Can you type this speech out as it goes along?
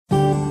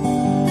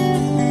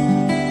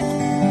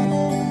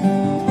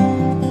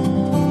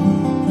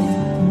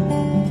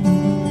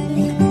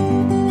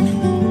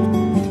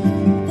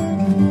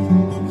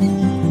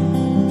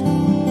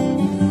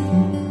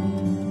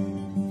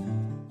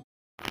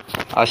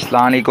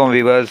अस्सलाम वालेकुम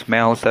व्यूअर्स,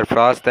 मैं हूं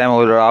सरफराज तैम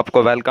और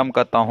आपको वेलकम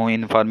करता हूं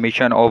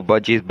information of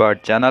budgies bird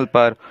channel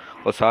पर।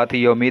 और साथ ही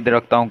ये उम्मीद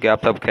रखता हूं कि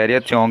आप सब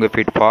खैरियत से होंगे,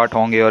 फिट फाट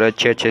होंगे और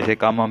अच्छे से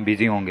काम हम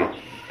बिज़ी होंगे।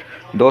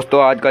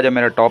 दोस्तों, आज का जो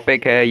मेरा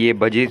टॉपिक है ये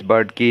बजीज़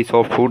बर्ड की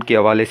सॉफ्ट फूड के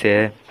हवाले से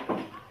है।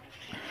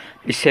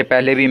 इससे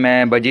पहले भी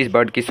मैं बजीज़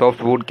बर्ड की सॉफ्ट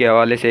फूड के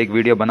हवाले से एक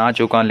वीडियो बना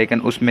चुका हूँ,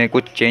 लेकिन उसमें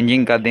कुछ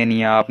चेंजिंग कर देनी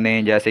है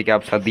आपने। जैसे कि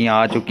अब सर्दियाँ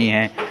आ चुकी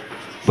हैं,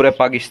 पूरे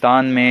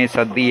पाकिस्तान में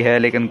सर्दी है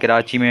लेकिन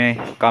कराची में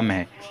कम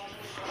है,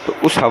 तो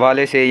उस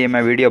हवाले से ये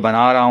मैं वीडियो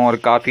बना रहा हूँ। और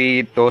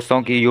काफ़ी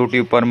दोस्तों की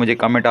यूट्यूब पर मुझे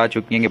कमेंट आ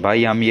चुकी हैं कि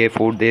भाई हम ये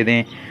फ़ूड दे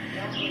दें,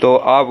 तो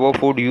आप वो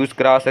फ़ूड यूज़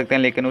करा सकते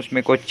हैं, लेकिन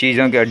उसमें कुछ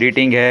चीज़ों की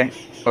एडिटिंग है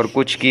और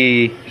कुछ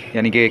की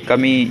यानी कि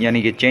कमी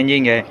यानी कि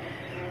चेंजिंग है,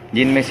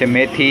 जिनमें से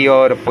मेथी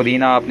और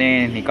पुदीना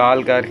आपने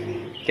निकाल कर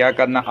क्या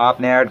करना,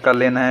 आपने ऐड कर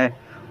लेना है।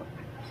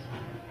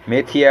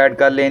 मेथी ऐड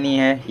कर लेनी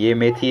है, ये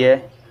मेथी है,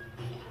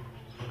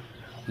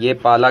 ये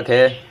पालक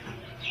है,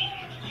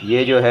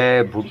 ये जो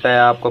है भुट्टा है।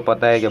 आपको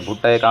पता है कि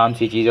भुट्टा एक आम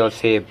सी चीज़ है। और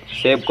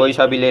सेब कोई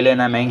सा भी ले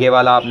लेना, महंगे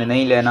वाला आपने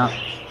नहीं लेना।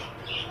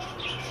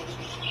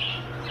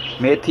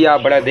 मेथी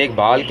आप बड़ा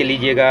देखभाल के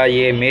लीजिएगा।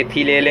 ये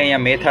मेथी ले लें या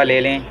मेथा ले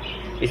लें,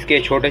 इसके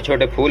छोटे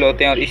छोटे फूल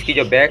होते हैं और इसकी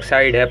जो बैक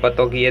साइड है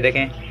पत्तों की, ये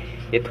देखें,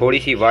 ये थोड़ी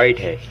सी वाइट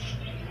है,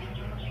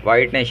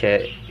 वाइटनेस है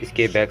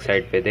इसके बैक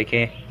साइड पे,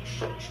 देखें।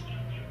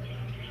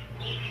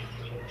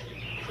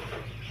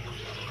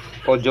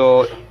 और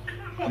जो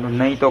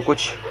नहीं तो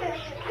कुछ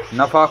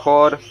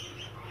नफ़ाखोर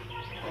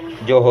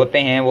जो होते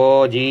हैं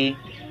वो जी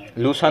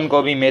लूसन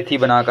को भी मेथी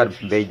बनाकर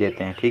बेच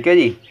देते हैं, ठीक है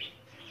जी।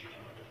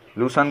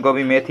 लूसन को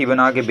भी मेथी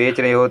बना के बेच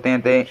रहे होते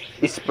हैं, तो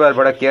इस पर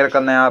बड़ा केयर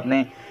करना है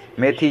आपने।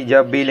 मेथी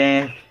जब भी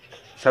लें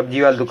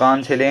सब्जी वाली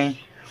दुकान से लें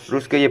और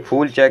उसके ये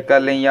फूल चेक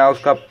कर लें, या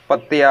उसका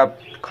पत्ते आप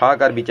खा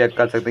कर भी चेक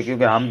कर सकते हैं,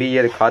 क्योंकि हम भी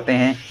ये खाते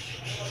हैं,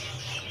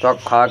 तो आप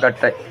खा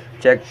कर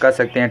चेक कर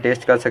सकते हैं,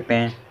 टेस्ट कर सकते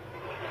हैं।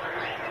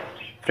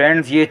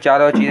 फ्रेंड्स, ये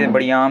चारों चीज़ें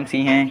बड़ी आम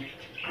सी हैं।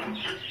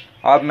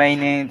 अब मैं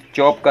इन्हें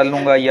चॉप कर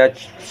लूँगा या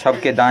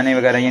सबके दाने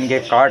वगैरह इनके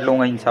काट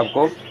लूँगा इन सब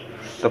को,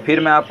 तो फिर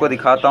मैं आपको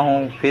दिखाता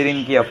हूँ। फिर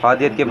इनकी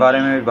अफादियत के बारे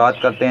में भी बात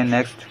करते हैं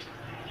नेक्स्ट।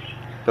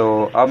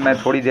 तो अब मैं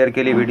थोड़ी देर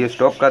के लिए वीडियो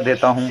स्टॉप कर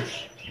देता हूँ।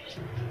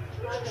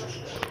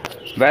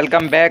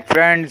 Welcome back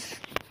friends.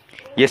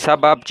 ये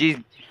सब आप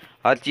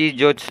हर चीज़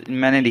जो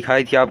मैंने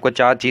दिखाई थी आपको,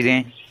 चार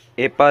चीज़ें,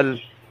 एप्पल,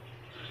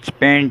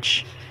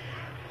 स्पिनच,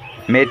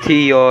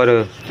 मेथी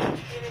और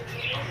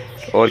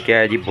क्या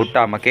है जी,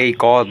 भुट्टा, मकई,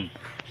 कॉर्न,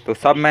 तो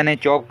सब मैंने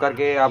चॉप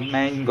करके अब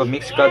मैं इनको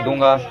मिक्स कर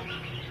दूंगा।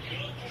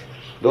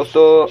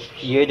 दोस्तों,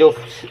 ये जो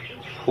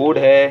फूड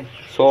है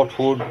सॉफ्ट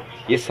फूड,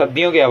 ये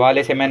सर्दियों के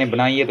हवाले से मैंने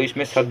बनाई है, तो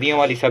इसमें सर्दियों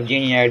वाली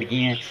सब्जियां ही ऐड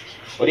की हैं।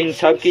 और इन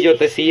सब की जो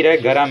तसीर है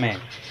गरम है,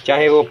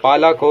 चाहे वो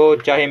पालक हो,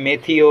 चाहे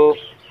मेथी हो,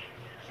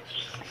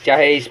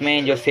 चाहे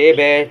इसमें जो सेब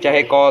है,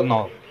 चाहे कॉर्न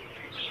हो।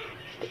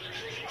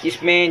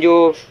 इसमें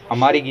जो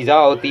हमारी ग़िज़ा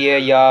होती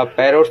है या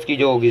पैरोट्स की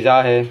जो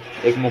ग़िज़ा है,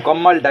 एक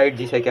मुकम्मल डाइट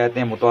जिसे कहते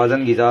हैं,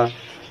 मुतवाज़न ग़िज़ा,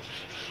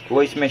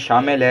 वो इसमें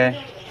शामिल है।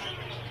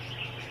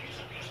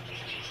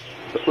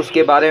 तो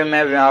उसके बारे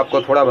में मैं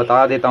आपको थोड़ा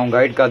बता देता हूँ,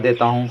 गाइड कर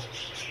देता हूँ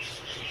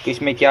कि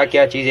इसमें क्या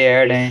क्या चीज़ें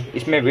ऐड हैं।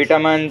 इसमें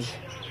विटामिन्स,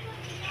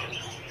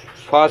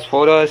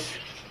 फास्फोरस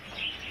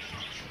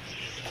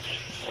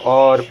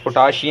और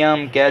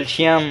पोटाशियम,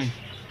 कैल्शियम,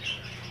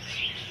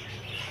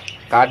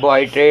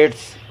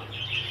 कार्बोहाइड्रेट्स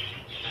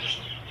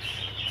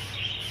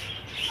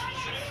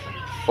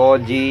और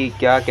जी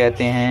क्या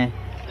कहते हैं,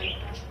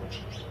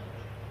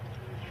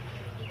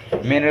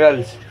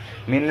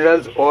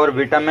 मिनरल्स और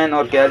विटामिन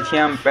और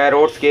कैल्शियम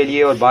पैरोट्स के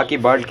लिए और बाकी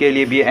बर्ड के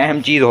लिए भी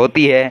अहम चीज़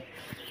होती है,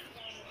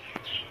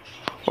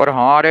 और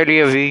हमारे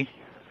लिए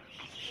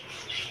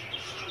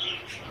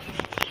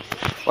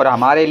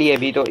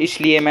भी। तो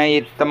इसलिए मैं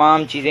ये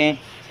तमाम चीज़ें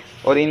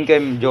और इनके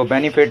जो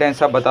बेनिफिट हैं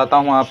सब बताता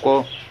हूँ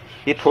आपको।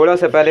 ये थोड़ा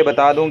सा पहले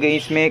बता दूँ कि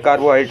इसमें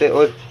कार्बोहाइड्रेट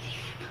और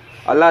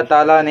अल्लाह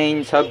ताला ने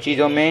इन सब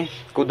चीज़ों में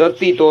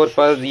कुदरती तौर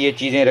पर ये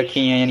चीज़ें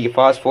रखी हैं, यानी कि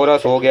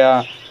फास्फोरस हो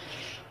गया,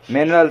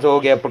 मिनरल्स हो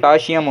गया,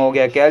 पोटाशियम हो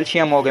गया,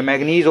 कैल्शियम हो गया,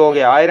 मैग्नीज़ हो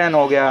गया, आयरन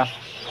हो गया,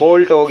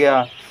 फोल्ट हो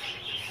गया,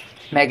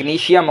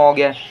 मैग्नीशियम हो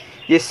गया।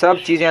 ये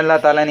सब चीज़ें अल्लाह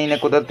ताला ने इन्हें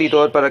कुदरती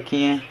तौर पर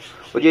रखी हैं।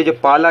 और ये जो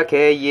पालक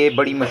है, ये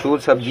बड़ी मशहूर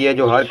सब्ज़ी है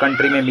जो हर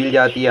कंट्री में मिल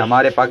जाती है,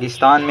 हमारे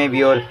पाकिस्तान में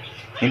भी और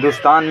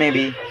हिंदुस्तान में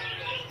भी।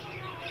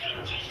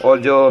 और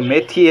जो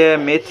मेथी है,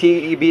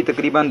 मेथी भी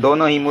तकरीबन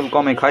दोनों ही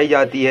मुल्कों में खाई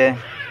जाती है।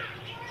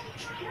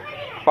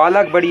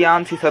 पालक बड़ी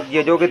आम सी सब्ज़ी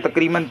है जो कि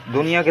तकरीबन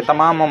दुनिया के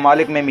तमाम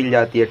ममालिक में मिल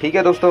जाती है, ठीक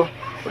है दोस्तों।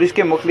 और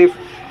इसके मुख्तलिफ़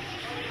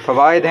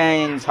फ़वाइद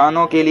हैं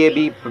इंसानों के लिए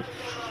भी,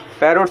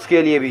 पैरोट्स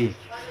के लिए भी।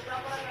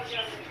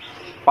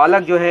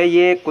 पालक जो है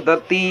ये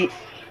कुदरती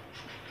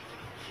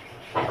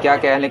क्या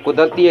कह लें,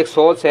 कुदरती एक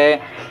सोर्स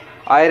है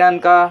आयरन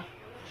का,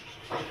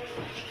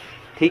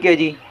 ठीक है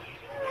जी।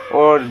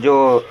 और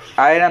जो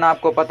आयरन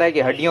आपको पता है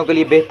कि हड्डियों के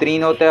लिए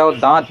बेहतरीन होता है और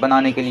दांत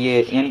बनाने के लिए,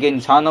 यानी कि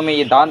इंसानों में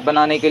ये दांत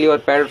बनाने के लिए और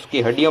पैरोट्स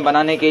की हड्डियों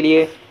बनाने के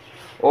लिए,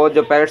 और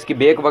जो पैरोट्स की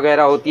बेक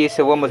वगैरह होती है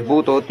इससे वो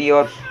मजबूत होती है।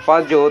 और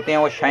पर जो होते हैं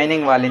वो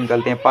शाइनिंग वाले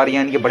निकलते हैं, पर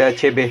यानी कि बड़े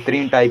अच्छे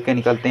बेहतरीन टाइप के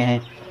निकलते हैं।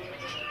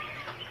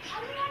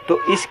 तो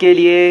इसके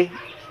लिए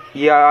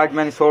ये आज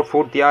मैंने सॉफ्ट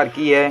फूड तैयार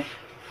की है।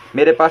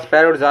 मेरे पास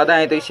पैरोट ज़्यादा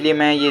हैं तो इसलिए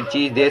मैं ये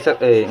चीज़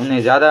उन्हें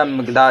ज़्यादा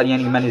मकदार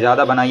यानी कि मैंने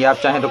ज़्यादा बनाई है। आप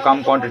चाहें तो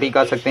कम क्वांटिटी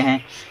कर सकते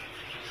हैं।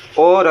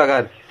 और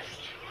अगर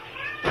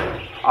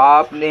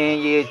आपने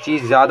ये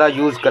चीज़ ज़्यादा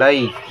यूज़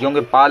कराई,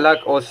 क्योंकि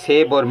पालक और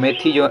सेब और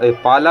मेथी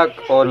पालक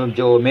और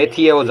जो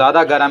मेथी है वो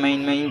ज़्यादा गर्म है,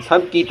 इनमें इन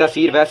सब की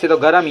तासीर वैसे तो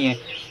गर्म ही है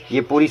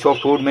ये पूरी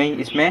सॉफ्ट फूड में ही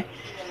इसमें,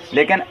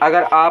 लेकिन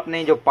अगर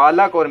आपने जो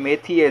पालक और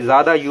मेथी है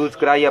ज़्यादा यूज़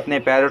कराई अपने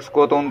पैरट्स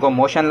को तो उनको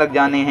मोशन लग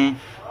जाने हैं।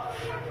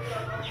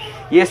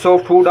 ये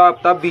सॉफ्ट फूड आप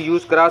तब भी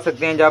यूज़ करा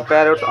सकते हैं जब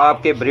पैरट्स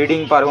आपके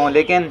ब्रीडिंग पर हों,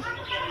 लेकिन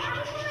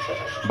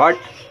बट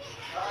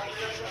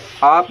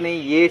आपने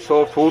ये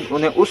सॉफ्ट फूड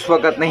उन्हें उस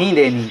वक़्त नहीं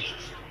देनी।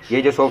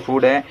 ये जो सॉफ्ट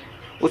फूड है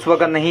उस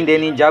वक़्त नहीं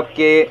देनी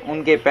जबकि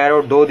उनके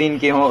पैरट 2 दिन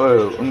के हों,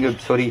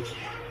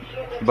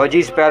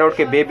 बजीज पैरट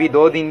के बेबी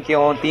 2 दिन के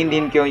हों, 3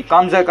 दिन के हों।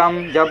 कम से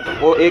कम जब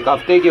वो 1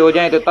 हफ्ते के हो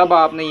जाएं तो तब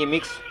आपने ये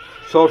मिक्स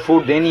सॉफ्ट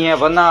फूड देनी है।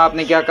 वरना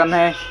आपने क्या करना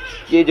है,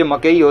 ये जो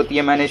मकई होती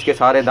है मैंने इसके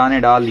सारे दाने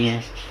डाल दिए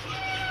हैं।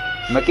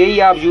 मकई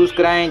आप यूज़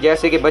कराएं,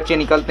 जैसे कि बच्चे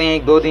निकलते हैं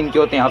 1-2 दिन के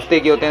होते हैं, हफ्ते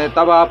के होते हैं,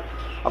 तब आप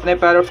अपने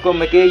पैरट्स को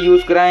मकई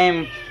यूज़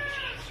कराएं।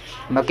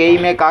 मकई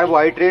में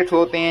कार्बोहाइड्रेट्स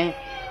होते हैं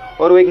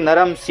और वो एक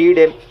नरम सीड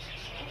है,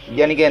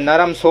 यानी कि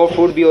नरम सॉफ्ट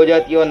फूड भी हो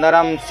जाती है और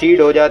नरम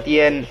सीड हो जाती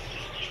है,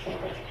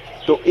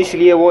 तो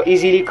इसलिए वो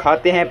इजीली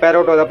खाते हैं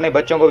पैरट और अपने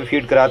बच्चों को भी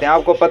फीड कराते हैं।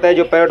 आपको पता है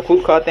जो पैरट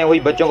खुद खाते हैं वही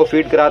बच्चों को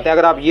फीड कराते हैं।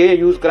 अगर आप ये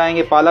यूज़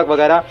कराएंगे पालक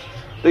वगैरह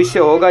तो इससे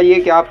होगा ये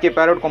कि आपके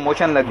पैरट को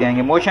मोशन लग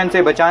जाएंगे। मोशन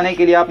से बचाने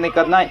के लिए आपने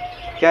करना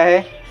क्या है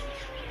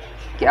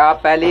कि आप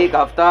पहले 1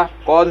 हफ्ता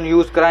कॉर्न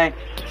यूज़ कराएं।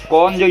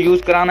 कॉर्न जो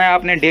यूज़ कराना है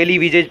आपने डेली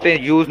वीजेज पे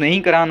यूज़ नहीं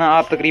कराना।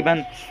 आप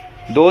तकरीबन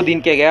 2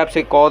 दिन के गैप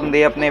से कॉर्न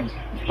दे अपने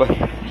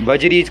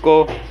बजरीज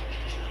को,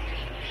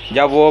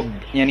 जब वो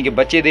यानी कि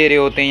बच्चे दे रहे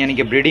होते हैं यानी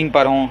कि ब्रीडिंग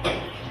पर हों।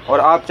 और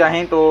आप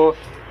चाहें तो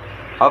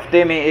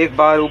हफ्ते में 1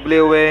 बार उबले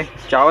हुए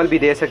चावल भी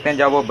दे सकते हैं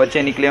जब वो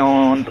बच्चे निकले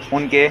हों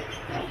उनके।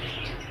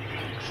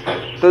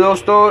 तो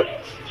दोस्तों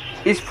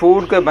इस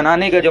फूड के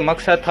बनाने का जो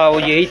मकसद था वो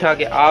यही था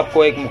कि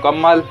आपको एक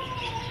मुकम्मल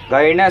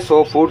गाइडेंस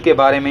हो फूड के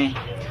बारे में।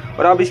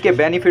 और अब इसके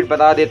बेनिफिट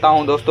बता देता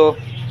हूं दोस्तों।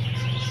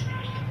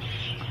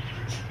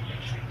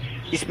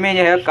 इसमें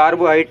जो है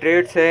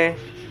कार्बोहाइड्रेट्स है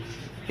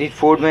इस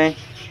फूड में,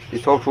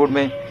 इस सॉफ्ट फूड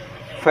में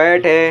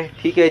फैट है,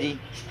 ठीक है जी,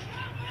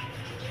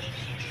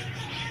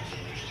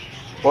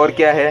 और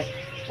क्या है,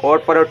 और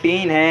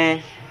प्रोटीन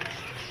है,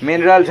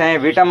 मिनरल्स हैं,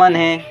 विटामिन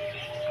हैं।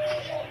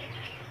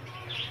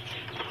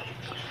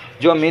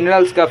 जो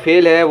मिनरल्स का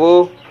फेल है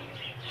वो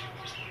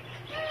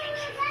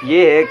ये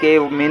है कि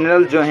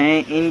मिनरल्स जो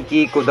हैं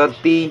इनकी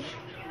कुदरती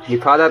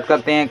हिफाजत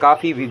करते हैं।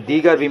 काफ़ी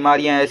दीगर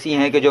बीमारियां ऐसी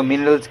हैं कि जो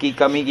मिनरल्स की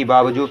कमी की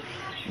बावजूद,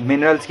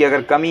 मिनरल्स की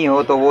अगर कमी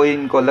हो तो वो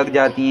इनको लग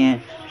जाती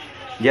हैं,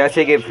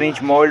 जैसे कि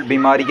फ्रेंच मोल्ड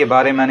बीमारी के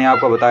बारे में मैंने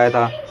आपको बताया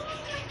था।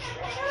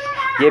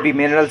 ये भी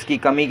मिनरल्स की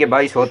कमी के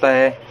बाइस होता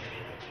है।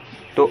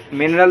 तो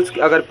मिनरल्स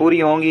अगर पूरी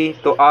होंगी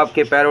तो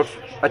आपके पैरट्स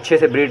अच्छे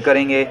से ब्रीड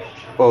करेंगे।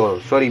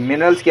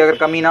 मिनरल्स की अगर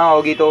कमी ना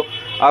होगी तो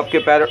आपके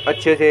पैरट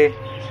अच्छे से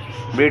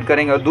ब्रीड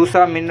करेंगे। और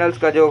दूसरा मिनरल्स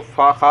का जो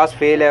ख़ास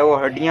फेल है वो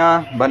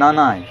हड्डियाँ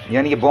बनाना है,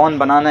 यानी कि बोन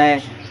बनाना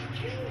है,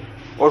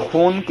 और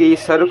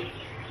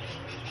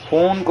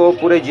खून को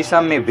पूरे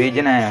जिस्म में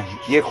भेजना है।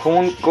 ये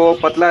खून को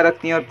पतला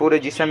रखती हैं और पूरे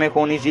जिस्म में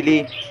खून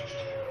इजीली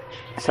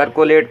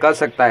सर्कुलेट कर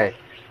सकता है।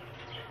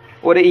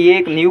 और ये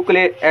एक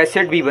न्यूक्लिक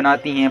एसिड भी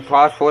बनाती हैं,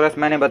 फास्फोरस।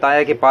 मैंने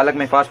बताया कि पालक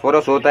में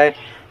फास्फोरस होता है,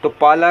 तो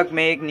पालक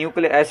में एक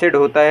न्यूक्लिक एसिड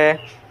होता है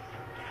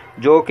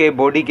जो कि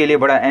बॉडी के लिए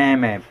बड़ा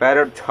अहम है।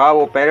 पैरट्स, हाँ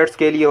वो पैरट्स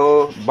के लिए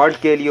हो, बर्ड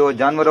के लिए हो,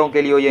 जानवरों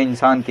के लिए हो या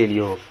इंसान के लिए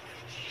हो।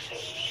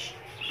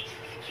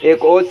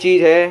 एक और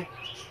चीज़ है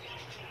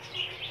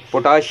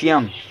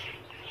पोटाशियम,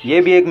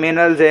 ये भी एक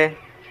मिनरल्स है,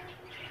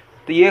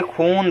 तो ये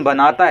खून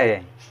बनाता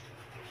है,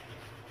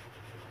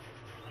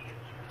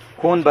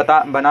 खून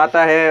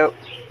बनाता है।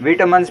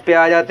 विटामिन्स पे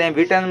आ जाते हैं।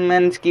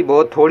 विटामिन्स की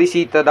बहुत थोड़ी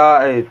सी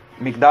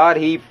मिकदार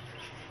ही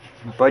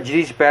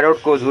बजरीज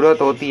पैरट को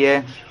ज़रूरत होती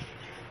है।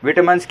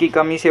 विटामिन्स की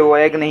कमी से वो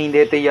एग नहीं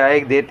देते, या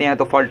एग देते हैं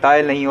तो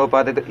फर्टाइल नहीं हो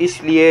पाते। तो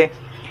इसलिए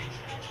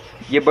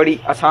ये बड़ी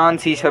आसान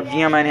सी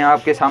सब्जियां मैंने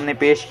आपके सामने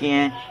पेश की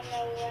हैं,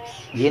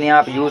 जिन्हें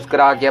आप यूज़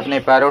करा के अपने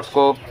पैरट्स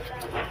को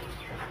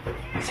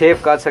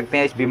सेव कर सकते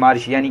हैं इस बीमारी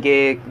से, यानी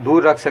कि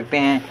दूर रख सकते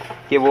हैं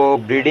कि वो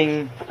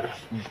ब्रीडिंग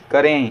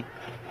करें,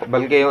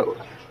 बल्कि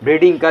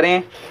ब्रीडिंग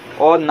करें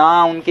और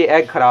ना उनके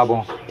एग ख़राब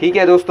हों। ठीक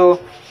है दोस्तों।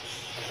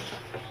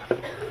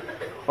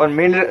 और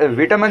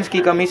विटामिन्स की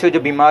कमी से जो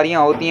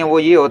बीमारियां होती हैं वो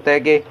ये होता है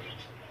कि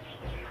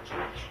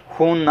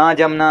खून ना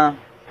जमना,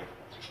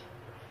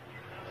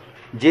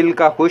 जिल्द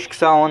का खुश्क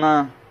सा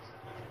होना,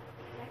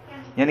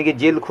 यानी कि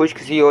जिल्द खुश्क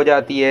सी हो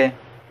जाती है।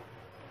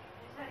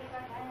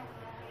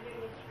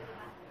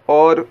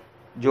 और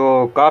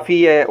जो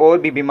काफ़ी है और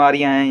भी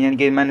बीमारियां हैं, यानी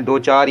कि मैंने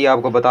 2-4 ही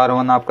आपको बता रहा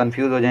हूँ ना, आप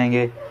कंफ्यूज हो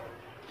जाएंगे।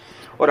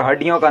 और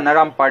हड्डियों का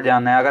नरम पड़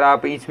जाना है। अगर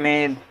आप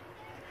इसमें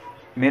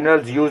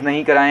मिनरल्स यूज़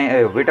नहीं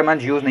कराएं, विटामिन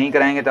यूज़ नहीं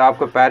कराएंगे तो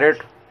आपको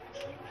पैरट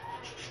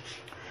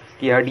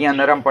की हड्डियां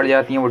नरम पड़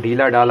जाती हैं, वो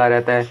ढीला ढाला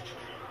रहता है।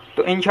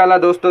 तो इंशाल्लाह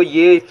दोस्तों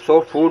ये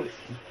सॉफ्ट फूड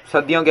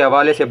सर्दियों के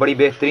हवाले से बड़ी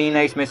बेहतरीन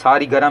है। इसमें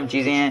सारी गर्म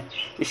चीज़ें हैं,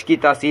 इसकी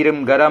तासीर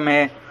गर्म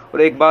है।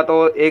 और एक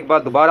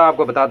बात दोबारा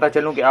आपको बताता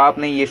चलूँ कि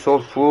आपने ये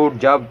सॉफ्ट फूड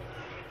जब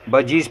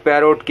बजीज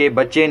पैरोट के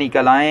बच्चे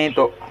निकल आएँ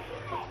तो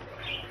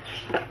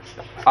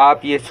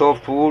आप ये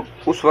सॉफ्ट फूड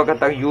उस वक्त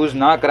तक यूज़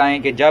ना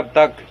कराएं कि जब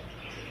तक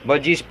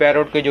बजीज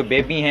पैरोट के जो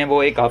बेबी हैं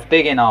वो 1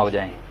 हफ़्ते के ना हो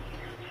जाएं।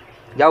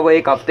 जब वो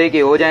 1 हफ़्ते के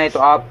हो जाएं तो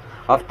आप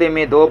हफ्ते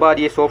में 2 बार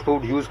ये सॉफ्ट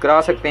फूड यूज़ करा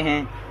सकते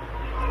हैं।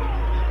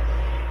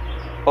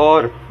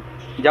 और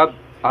जब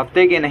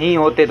हफ्ते के नहीं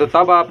होते तो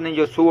तब आपने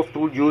जो सॉफ्ट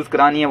फूड यूज़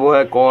करानी है वो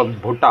है कॉर्न,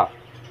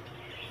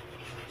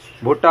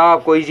 भुट्टा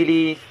आपको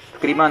इजीली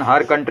तकरीबन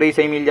हर कंट्री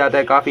से ही मिल जाता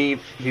है। काफ़ी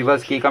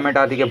व्यूअर्स की कमेंट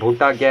आती है कि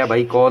भुट्टा क्या है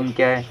भाई, कॉर्न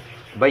क्या है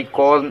भाई।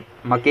 कॉर्न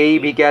मकई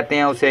भी कहते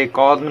हैं उसे,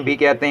 कॉर्न भी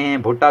कहते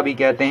हैं, भुट्टा भी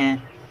कहते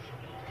हैं,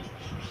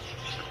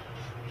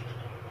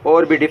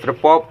 और भी डिफरेंट,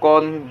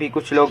 पॉपकॉर्न भी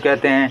कुछ लोग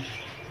कहते हैं।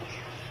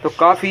 तो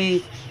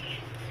काफ़ी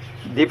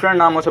डिफरेंट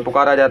नामों से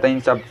पुकारा जाता है इन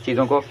सब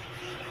चीज़ों को।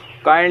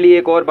 काइंडली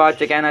एक और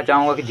बात कहना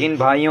चाहूँगा कि जिन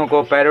भाइयों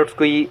को पैरट्स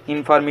की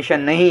इंफॉर्मेशन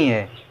नहीं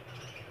है,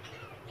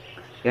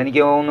 यानी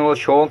कि उनको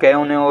शौक़ है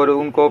उन्हें और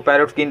उनको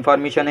पैरट्स की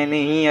इंफॉर्मेशन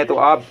नहीं है, तो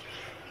आप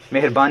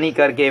मेहरबानी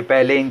करके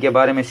पहले इनके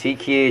बारे में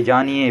सीखिए,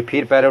 जानिए,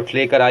 फिर पैरट्स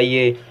लेकर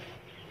आइए।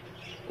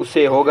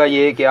 उससे होगा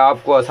ये कि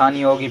आपको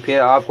आसानी होगी, फिर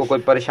आपको कोई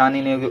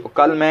परेशानी नहीं होगी।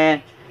 कल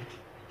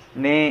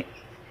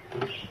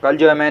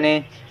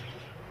मैंने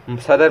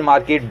सदर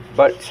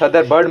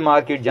बर्ड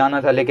मार्केट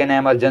जाना था, लेकिन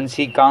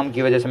एमरजेंसी काम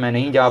की वजह से मैं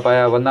नहीं जा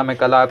पाया, वरना मैं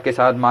कल आपके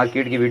साथ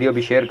मार्केट की वीडियो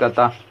भी शेयर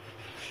करता।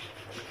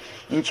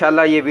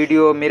 इंशाल्लाह ये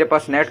वीडियो, मेरे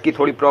पास नेट की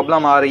थोड़ी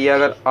प्रॉब्लम आ रही है,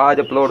 अगर आज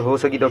अपलोड हो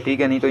सकी तो ठीक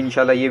है, नहीं तो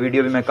इंशाल्लाह ये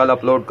वीडियो भी मैं कल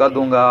अपलोड कर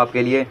दूंगा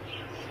आपके लिए।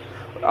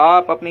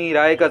 आप अपनी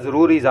राय का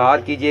ज़रूर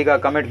इजहार कीजिएगा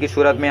कमेंट की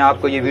सूरत में,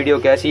 आपको ये वीडियो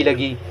कैसी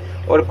लगी,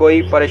 और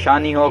कोई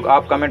परेशानी हो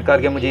आप कमेंट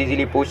करके मुझे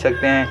ईज़िली पूछ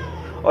सकते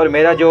हैं। और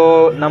मेरा जो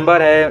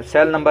नंबर है,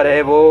 सेल नंबर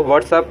है, वो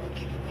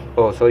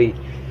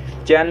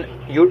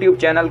यूट्यूब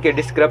चैनल के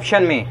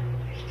डिस्क्रिप्शन में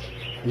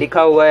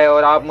लिखा हुआ है,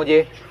 और आप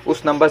मुझे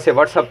उस नंबर से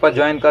व्हाट्सएप पर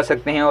ज्वाइन कर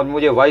सकते हैं और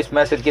मुझे वॉइस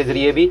मैसेज के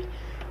ज़रिए भी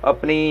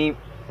अपनी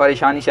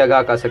परेशानी से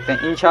आगाह कर सकते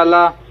हैं।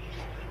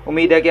 इंशाल्लाह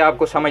उम्मीद है कि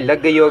आपको समझ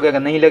लग गई होगी, अगर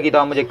नहीं लगी तो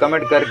आप मुझे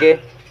कमेंट करके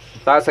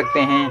बता सकते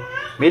हैं।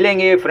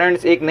 मिलेंगे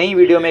फ्रेंड्स एक नई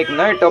वीडियो में एक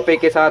नए टॉपिक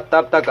के साथ,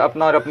 तब तक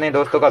अपना और अपने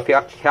दोस्तों का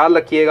ख्याल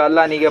रखिएगा।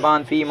 अल्लाह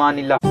निगहबान, फ़ी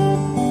अमानिल्लाह।